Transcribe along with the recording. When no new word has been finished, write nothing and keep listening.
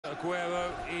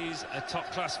Aguero is a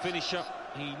top-class finisher.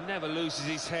 He never loses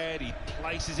his head. He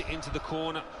places it into the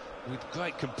corner with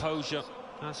great composure.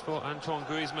 As for Antoine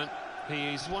Griezmann,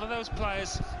 he is one of those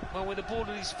players, well, with the ball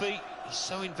at his feet, he's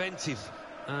so inventive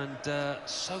and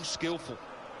so skillful.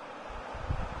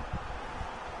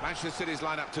 Manchester City's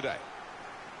lineup today.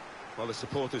 Well, the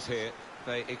supporters here,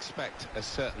 they expect a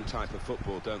certain type of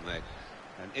football, don't they?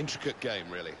 An intricate game,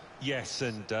 really. Yes,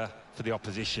 and for the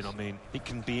opposition, I mean, it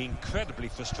can be incredibly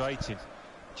frustrating.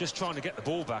 Just trying to get the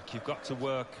ball back, you've got to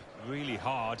work really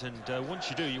hard, and once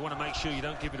you do, you want to make sure you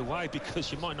don't give it away,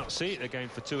 because you might not see it again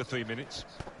for 2 or 3 minutes.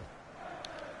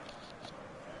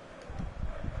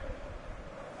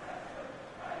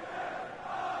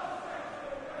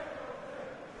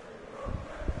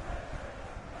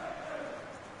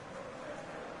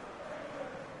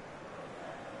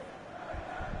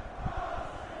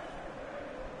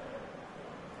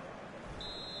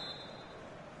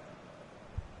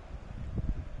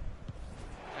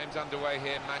 Game's underway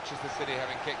here, Manchester City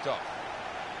having kicked off.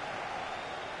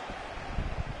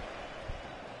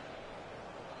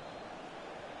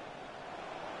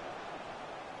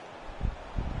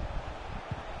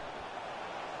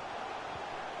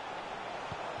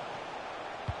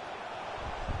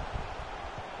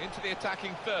 Into the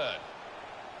attacking third.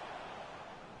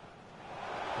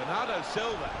 Bernardo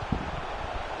Silva.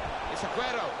 It's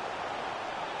Aguero.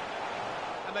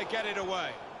 And they get it away.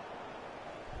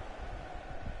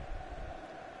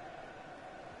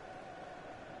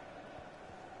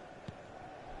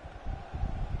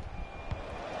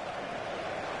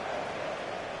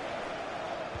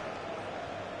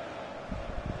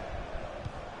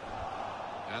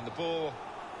 And the ball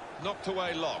knocked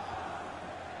away long.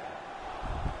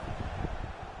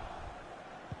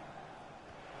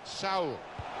 Saul.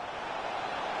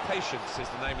 Patience is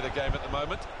the name of the game at the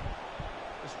moment.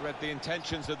 Just read the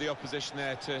intentions of the opposition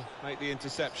there to make the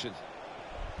interception.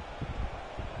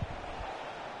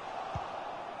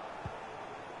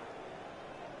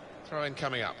 Throw-in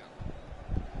coming up.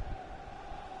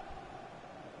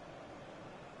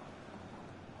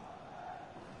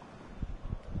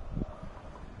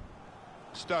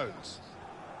 Stones.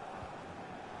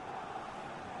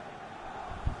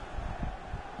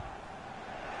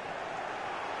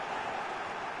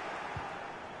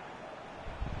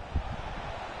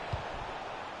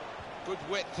 Good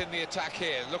width in the attack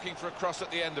here, looking for a cross at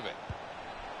the end of it.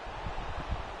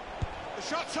 The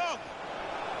shot's on!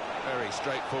 Very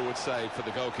straightforward save for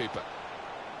the goalkeeper.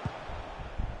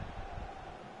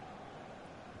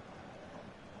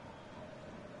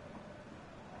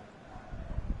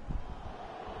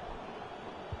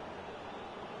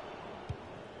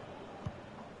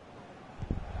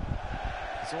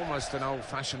 It's almost an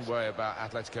old-fashioned way about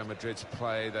Atletico Madrid's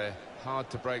play. They're hard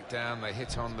to break down, they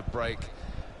hit on the break.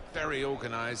 Very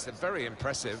organised and very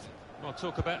impressive. Well,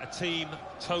 talk about a team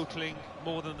totalling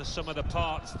more than the sum of the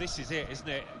parts. This is it, isn't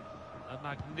it? A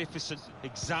magnificent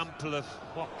example of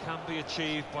what can be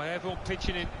achieved by everyone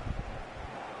pitching in.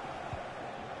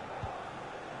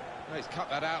 Oh, he's cut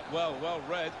that out well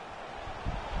read.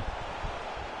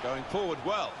 Going forward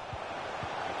well.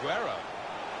 Aguero.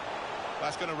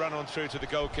 That's going to run on through to the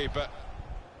goalkeeper.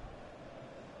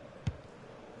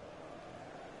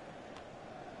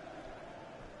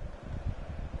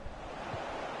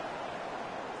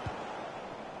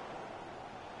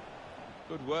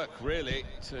 Good work, really,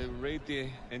 to read the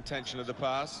intention of the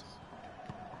pass.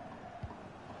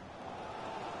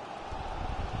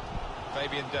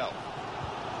 Fabian Delph.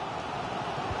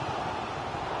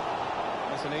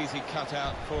 That's an easy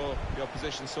cutout for the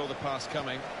opposition, saw the pass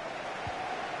coming.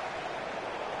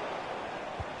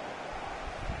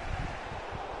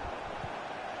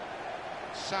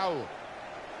 Saul.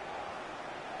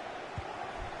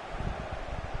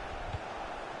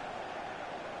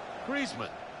 Griezmann.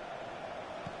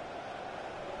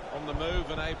 On the move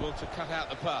and able to cut out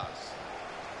the pass.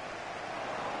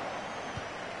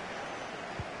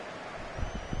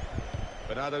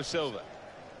 Bernardo Silva.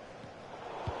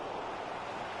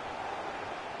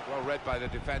 Well read by the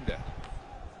defender.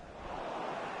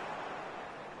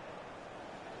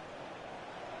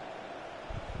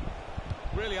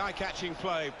 Really eye-catching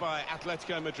play by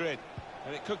Atletico Madrid,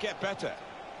 and it could get better.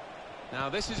 Now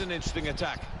this is an interesting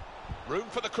attack. Room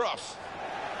for the cross.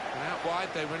 And out wide,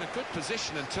 they were in a good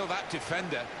position until that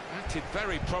defender acted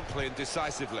very promptly and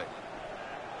decisively.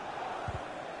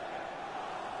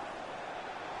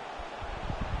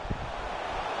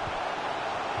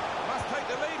 Must take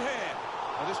the lead here.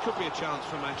 Well, this could be a chance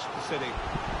for Manchester City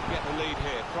to get the lead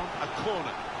here from a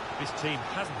corner. This team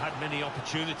hasn't had many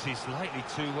opportunities lately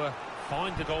to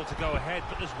find the goal to go ahead,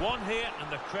 but there's one here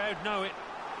and the crowd know it.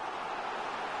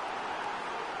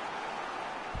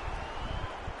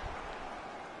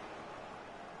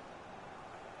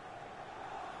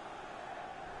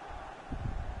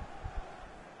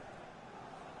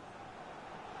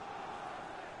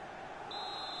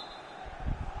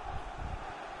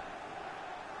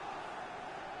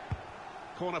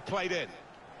 Corner played in.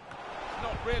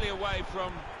 Not really away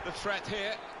from the threat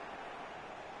here.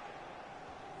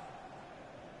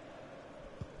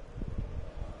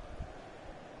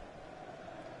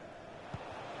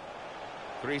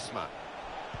 Griezmann.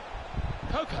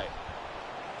 Koke.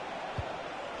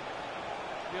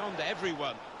 Beyond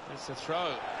everyone. It's a throw.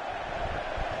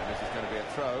 And this is going to be a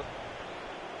throw.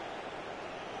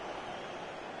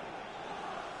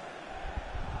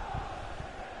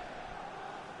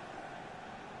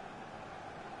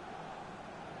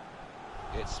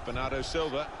 It's Bernardo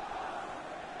Silva.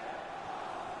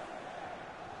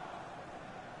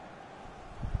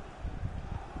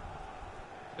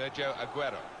 Sergio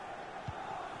Aguero.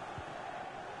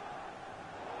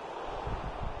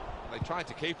 They tried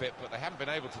to keep it, but they haven't been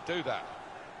able to do that.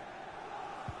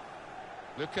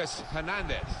 Lucas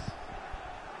Hernandez.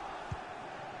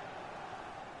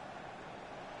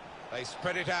 They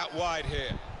spread it out wide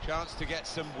here. Chance to get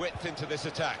some width into this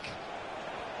attack.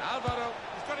 Alvaro,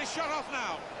 he's got his shot off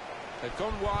now. They've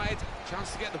gone wide,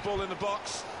 chance to get the ball in the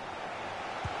box.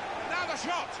 Now the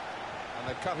shot! And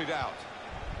they've cut it out.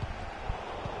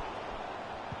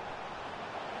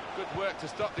 Good work to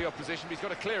stop the opposition, but he's got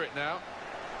to clear it now.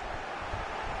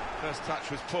 First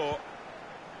touch was poor.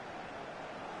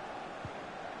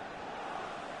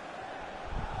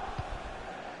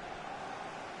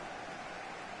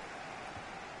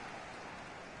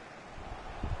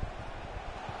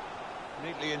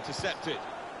 Neatly intercepted.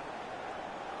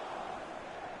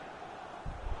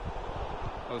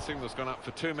 Well, the signal's gone up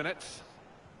for 2 minutes.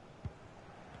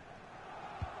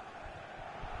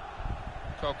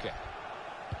 Koke.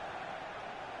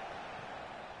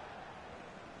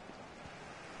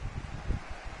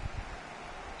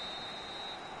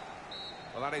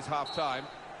 Well, that is half-time,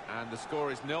 and the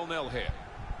score is 0-0 here.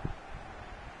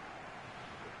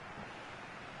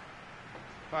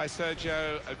 By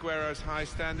Sergio Aguero's high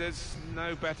standards,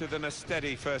 no better than a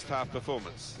steady first-half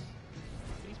performance.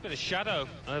 He's been a shadow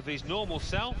of his normal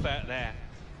self out there.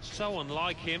 So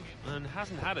unlike him, and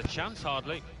hasn't had a chance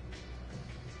hardly.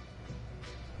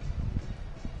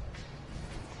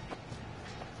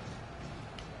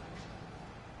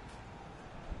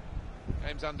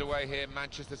 Game's underway here,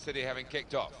 Manchester City having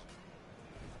kicked off.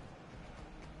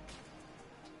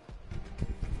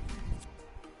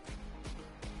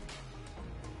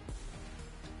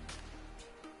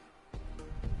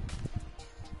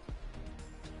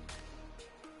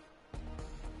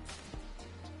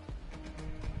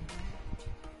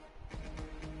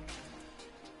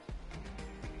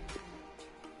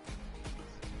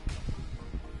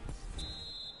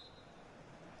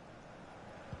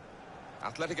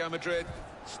 Atletico Madrid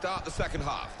start the second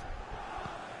half.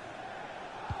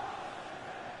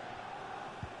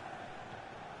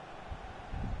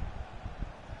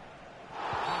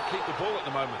 Can't keep the ball at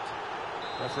the moment.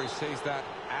 Referee sees that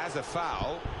as a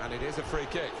foul, and it is a free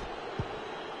kick.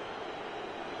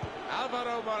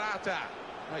 Alvaro Morata.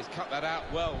 Oh, he's cut that out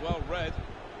well read.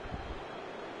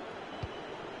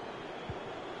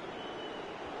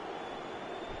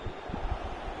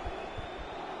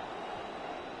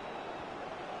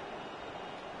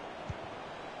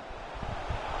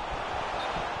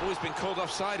 Always been called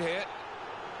offside here.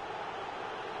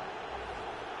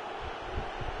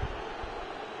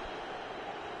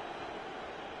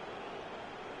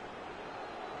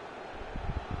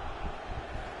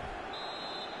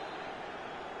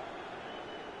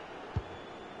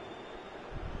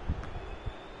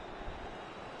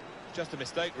 Just a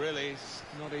mistake, really. He's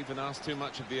not even asked too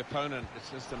much of the opponent.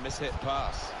 It's just a mishit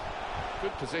pass.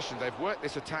 Good position. They've worked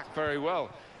this attack very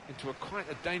well into quite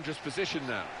a dangerous position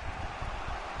now.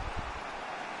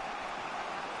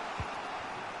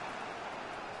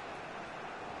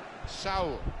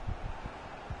 Saul.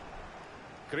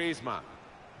 Griezmann.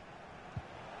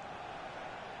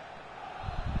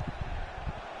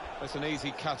 That's an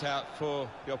easy cutout for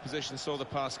the opposition, saw the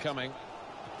pass coming.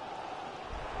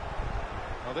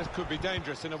 Well, this could be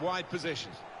dangerous in a wide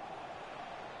position.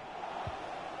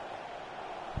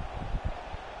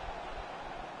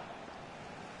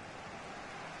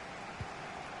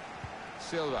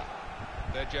 Silva.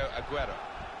 Sergio Aguero.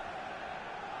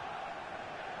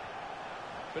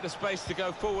 Bit of space to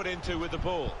go forward into with the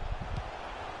ball.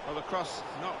 Well, the cross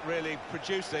not really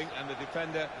producing, and the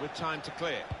defender with time to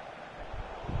clear.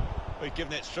 We've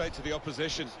given it straight to the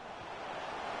opposition.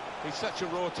 He's such a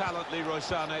raw talent, Leroy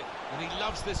Sané, and he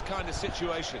loves this kind of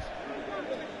situation.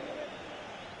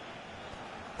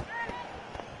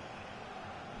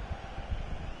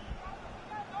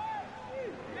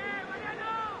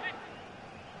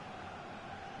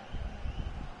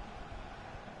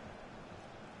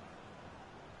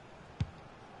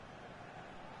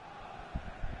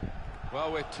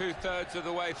 Well, we're two-thirds of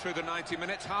the way through the 90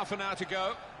 minutes, half an hour to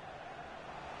go.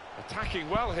 Attacking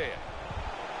well here.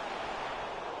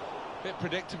 Bit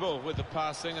predictable with the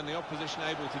passing and the opposition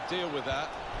able to deal with that.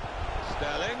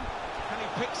 Sterling, can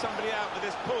he pick somebody out with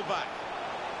this pullback?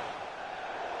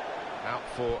 Out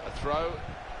for a throw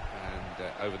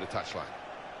and over the touchline.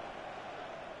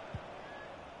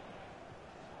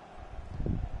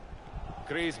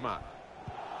 Griezmann.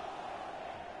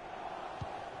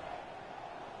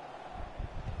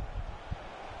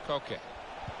 Koke.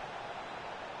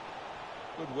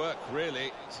 Good work,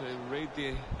 really, to read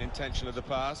the intention of the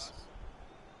pass.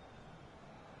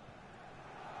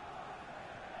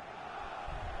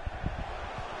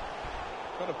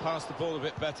 Got to pass the ball a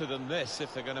bit better than this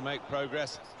if they're going to make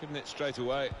progress, giving it straight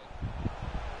away.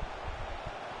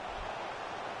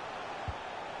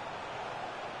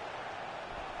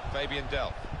 Fabian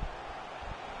Delph.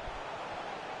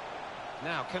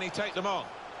 Now, can he take them on?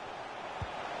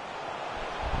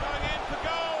 Going in for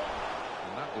goal!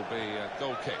 And that will be a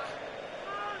goal kick.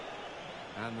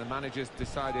 And the manager's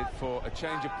decided for a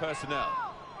change of personnel.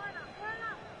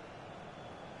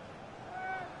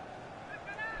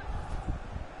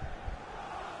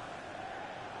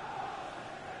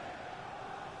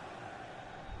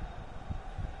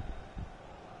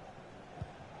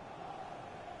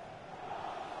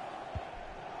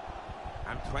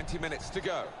 And 20 minutes to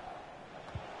go.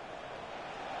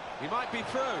 He might be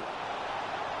through.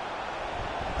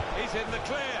 He's in the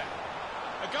clear.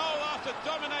 A goal after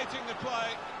dominating the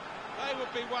play. They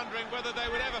would be wondering whether they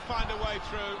would ever find a way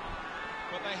through.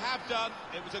 But they have done.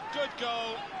 It was a good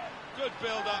goal, good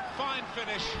build-up, fine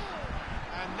finish.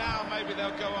 And now maybe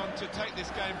they'll go on to take this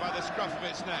game by the scruff of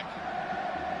its neck.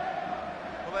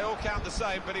 Well, they all count the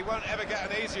same, but he won't ever get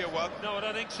an easier one. No, I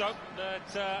don't think so.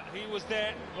 That he was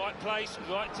there, right place,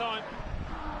 right time.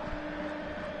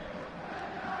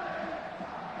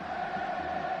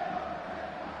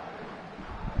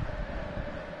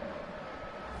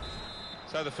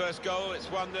 So the first goal, it's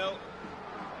 1-0.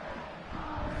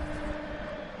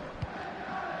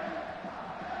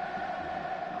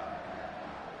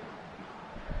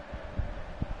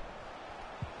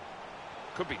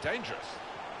 Could be dangerous.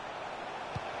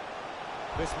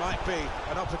 This might be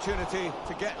an opportunity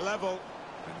to get level.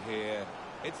 And here,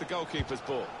 it's the goalkeeper's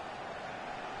ball.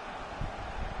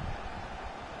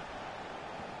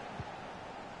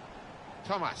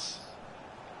 Thomas.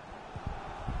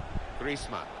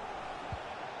 Griezmann.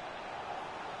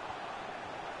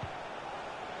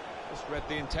 Just read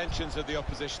the intentions of the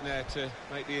opposition there to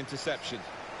make the interception.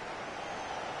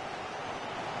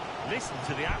 Listen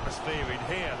to the atmosphere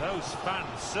in here. Those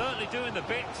fans certainly doing the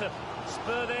bit to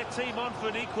spur their team on for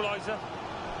an equaliser.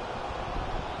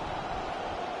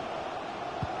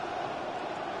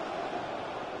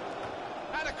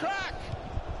 And a crack!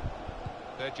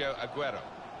 Sergio Aguero.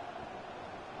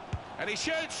 And he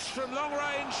shoots from long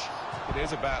range. It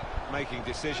is about making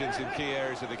decisions in key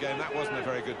areas of the game. That wasn't a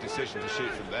very good decision to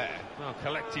shoot from there. Well,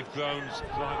 collective groans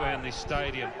right around this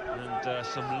stadium, and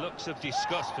some looks of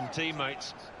disgust from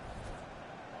teammates.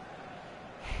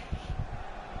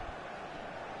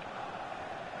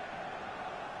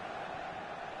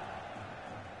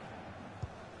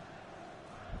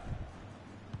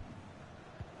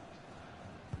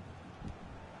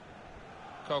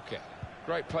 Koke.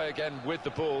 Great play again with the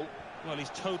ball. Well, he's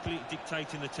totally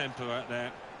dictating the tempo out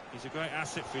there. He's a great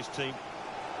asset for his team.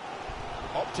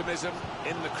 Optimism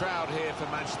in the crowd here for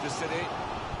Manchester City,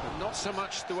 but not so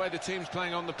much the way the team's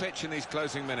playing on the pitch in these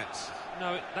closing minutes.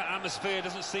 No, that atmosphere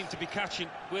doesn't seem to be catching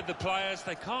with the players.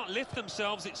 They can't lift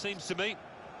themselves, it seems to me.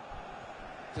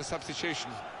 The substitution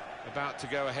about to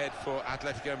go ahead for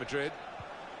Atletico Madrid.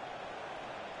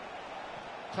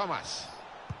 Thomas.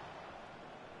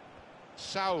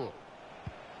 Saul.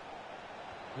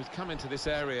 Who's come into this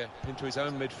area, into his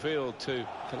own midfield to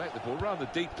collect the ball. Rather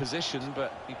deep position,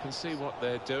 but you can see what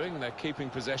they're doing. They're keeping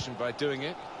possession by doing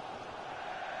it.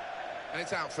 And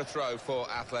it's out for a throw for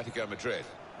Atletico Madrid.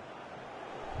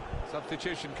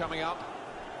 Substitution coming up.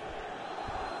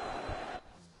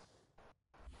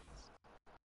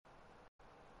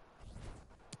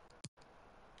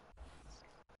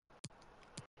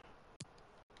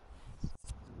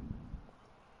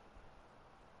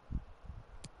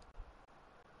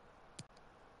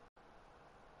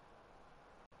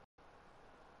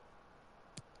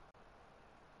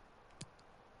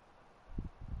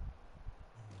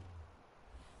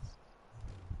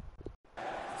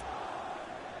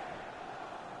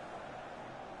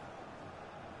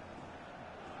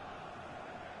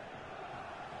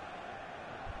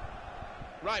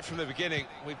 Right from the beginning,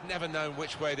 we've never known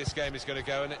which way this game is going to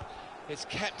go, and it's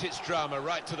kept its drama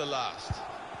right to the last.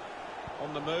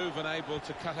 On the move and able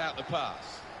to cut out the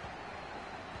pass.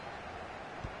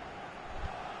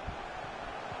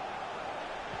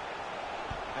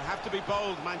 They have to be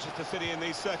bold, Manchester City, in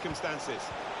these circumstances.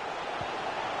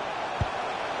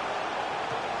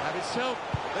 That itself.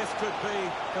 This could be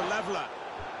the leveller.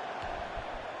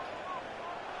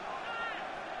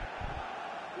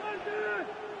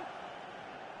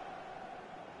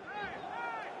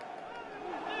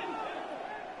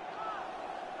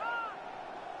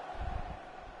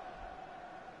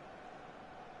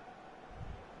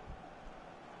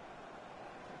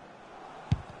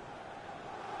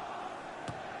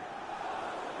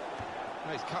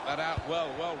 He's cut that out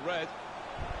well read.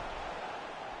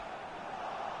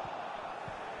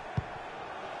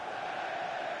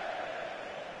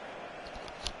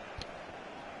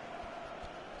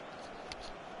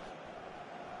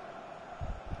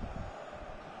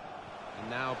 And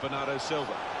now Bernardo Silva.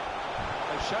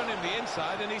 They've shown him the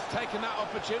inside and he's taken that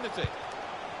opportunity.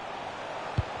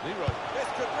 Leroy. This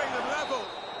could bring them level.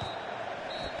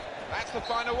 That's the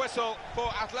final whistle for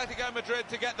Atletico Madrid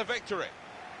to get the victory.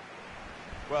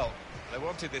 Well, they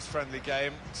wanted this friendly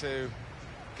game to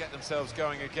get themselves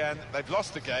going again. They've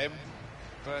lost the game,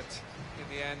 but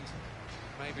in the end,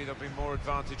 maybe there'll be more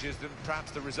advantages than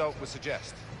perhaps the result would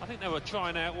suggest. I think they were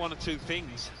trying out one or two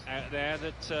things out there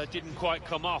that didn't quite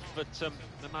come off, but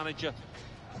the manager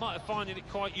might have found it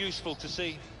quite useful to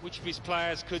see which of his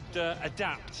players could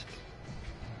adapt.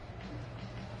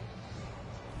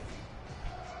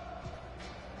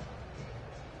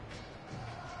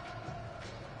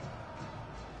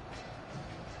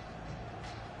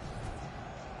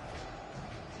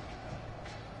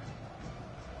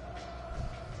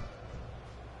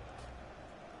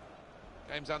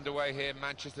 Game's underway here,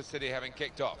 Manchester City having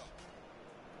kicked off.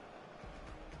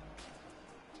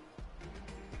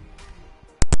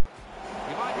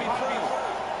 He might be through.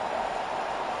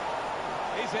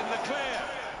 He's in the clear.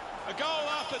 A goal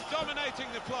after dominating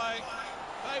the play.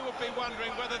 They would be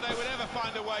wondering whether they would ever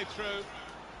find a way through.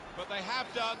 But they have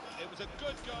done. It was a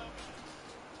good goal.